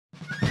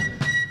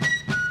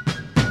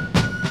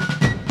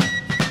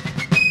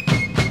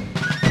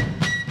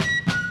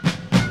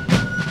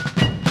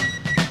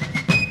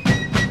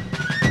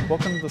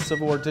the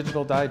Civil War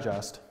Digital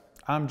Digest.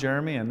 I'm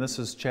Jeremy and this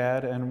is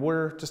Chad, and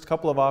we're just a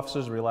couple of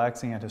officers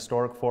relaxing at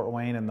historic Fort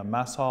Wayne in the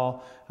mess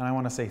hall, and I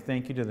want to say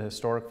thank you to the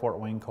Historic Fort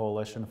Wayne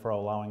Coalition for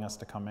allowing us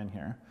to come in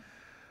here.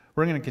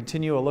 We're going to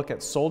continue a look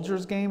at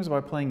soldiers games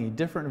by playing a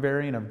different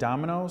variant of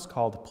dominoes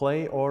called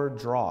play or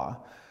draw.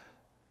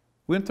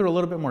 We went through a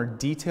little bit more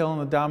detail in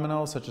the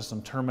dominoes, such as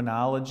some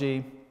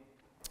terminology,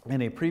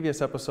 in a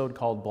previous episode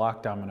called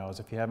block dominoes.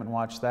 If you haven't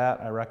watched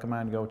that, I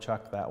recommend go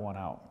check that one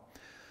out.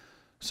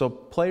 So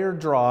play or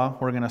draw,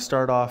 we're going to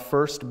start off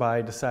first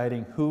by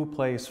deciding who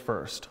plays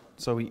first.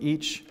 So we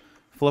each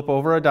flip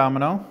over a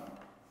domino,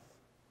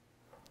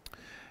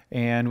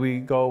 and we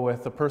go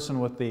with the person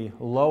with the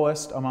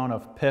lowest amount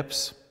of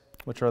pips,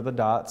 which are the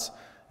dots,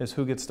 is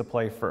who gets to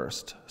play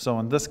first. So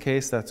in this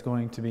case, that's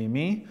going to be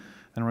me,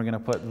 and we're going to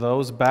put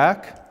those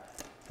back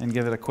and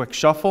give it a quick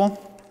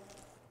shuffle.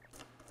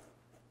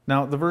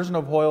 Now, the version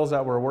of Hoyle's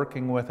that we're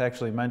working with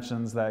actually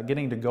mentions that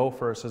getting to go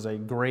first is a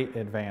great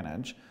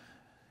advantage.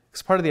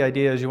 Because part of the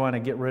idea is you want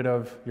to get rid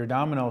of your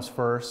dominoes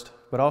first,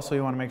 but also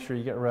you want to make sure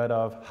you get rid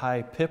of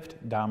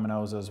high-pipped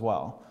dominoes as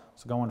well.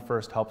 So going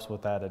first helps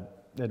with that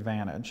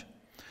advantage.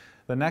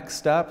 The next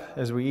step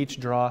is we each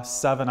draw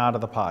 7 out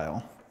of the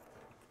pile.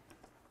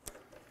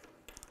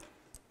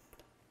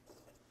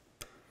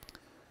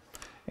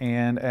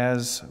 And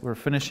as we're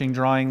finishing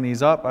drawing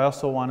these up, I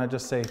also want to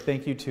just say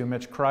thank you to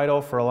Mitch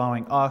Kreidel for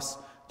allowing us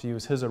to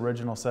use his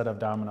original set of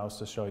dominoes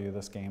to show you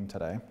this game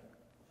today.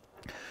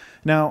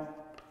 Now,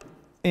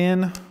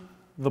 in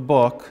the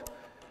book,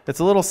 it's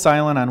a little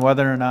silent on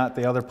whether or not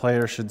the other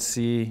player should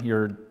see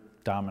your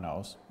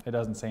dominoes. It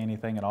doesn't say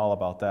anything at all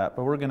about that,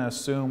 but we're going to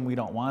assume we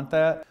don't want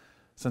that.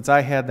 Since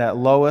I had that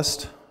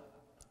lowest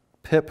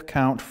pip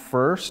count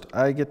first,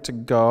 I get to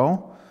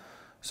go.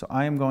 So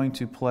I am going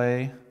to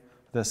play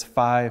this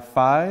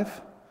 5-5,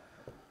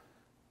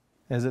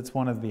 as it's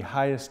one of the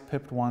highest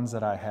pipped ones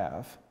that I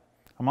have.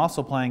 I'm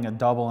also playing a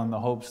double in the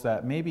hopes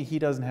that maybe he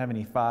doesn't have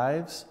any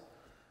 5s,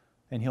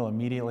 and he'll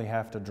immediately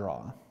have to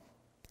draw.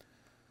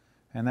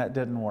 And that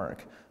didn't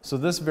work. So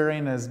this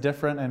variant is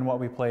different in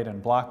what we played in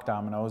block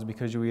dominoes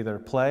because you either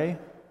play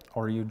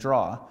or you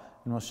draw,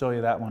 and we'll show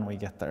you that when we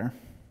get there.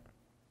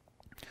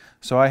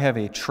 So I have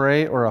a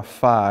tray or a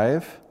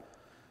 5,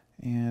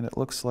 and it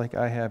looks like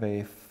I have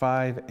a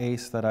 5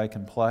 ace that I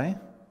can play.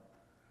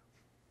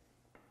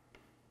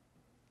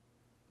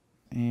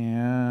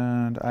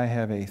 And I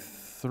have a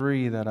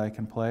 3 that I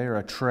can play, or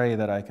a tray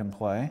that I can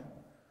play.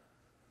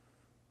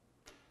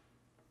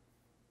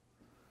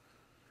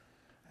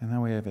 And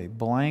then we have a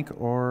blank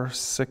or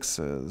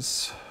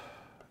 6s.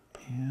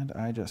 And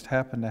I just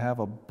happen to have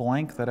a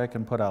blank that I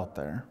can put out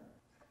there.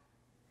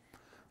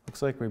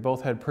 Looks like we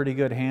both had pretty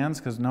good hands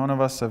because none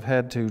of us have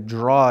had to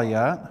draw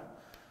yet.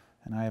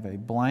 And I have a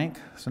blank.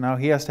 So now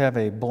he has to have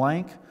a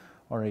blank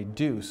or a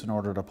deuce in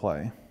order to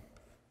play.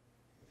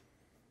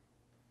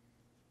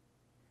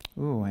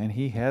 Ooh, and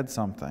he had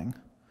something.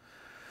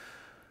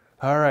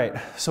 All right,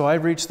 so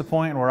I've reached the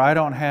point where I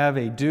don't have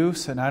a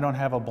deuce and I don't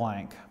have a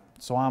blank.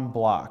 So I'm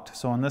blocked.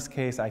 So in this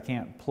case, I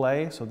can't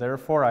play, so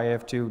therefore I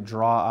have to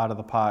draw out of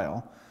the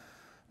pile.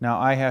 Now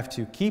I have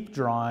to keep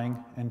drawing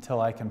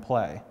until I can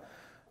play.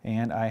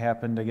 And I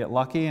happen to get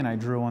lucky and I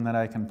drew one that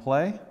I can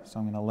play, so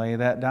I'm going to lay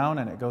that down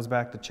and it goes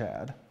back to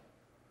Chad.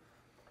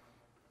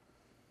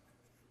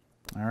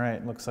 All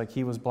right, looks like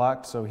he was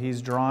blocked, so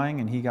he's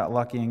drawing and he got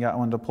lucky and got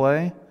one to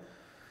play.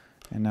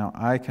 And now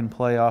I can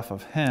play off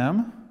of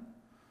him.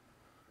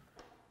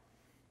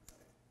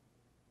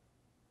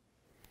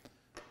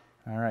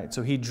 All right,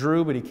 so he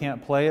drew, but he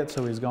can't play it,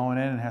 so he's going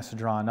in and has to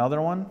draw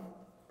another one.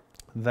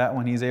 That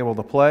one he's able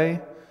to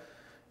play.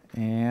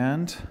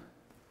 And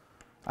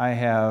I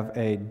have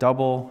a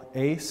double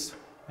ace,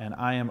 and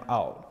I am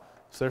out.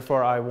 So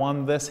therefore, I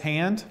won this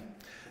hand.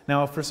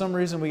 Now, if for some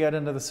reason we got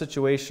into the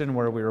situation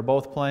where we were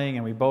both playing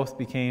and we both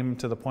became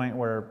to the point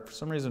where for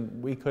some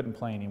reason we couldn't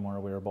play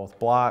anymore, we were both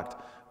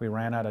blocked, we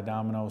ran out of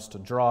dominoes to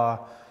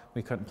draw,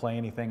 we couldn't play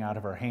anything out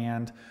of our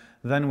hand,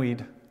 then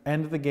we'd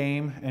end the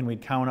game and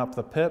we'd count up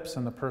the pips,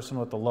 and the person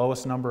with the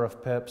lowest number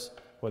of pips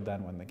would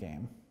then win the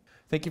game.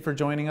 Thank you for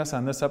joining us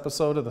on this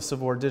episode of the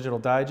Civil War Digital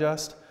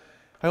Digest.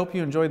 I hope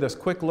you enjoyed this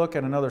quick look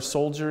at another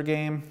soldier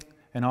game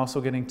and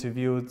also getting to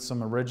view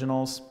some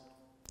originals.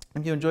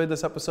 If you enjoyed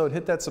this episode,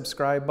 hit that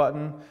subscribe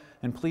button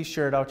and please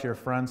share it out to your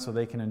friends so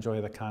they can enjoy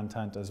the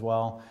content as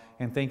well.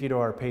 And thank you to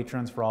our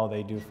patrons for all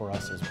they do for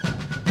us as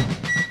well.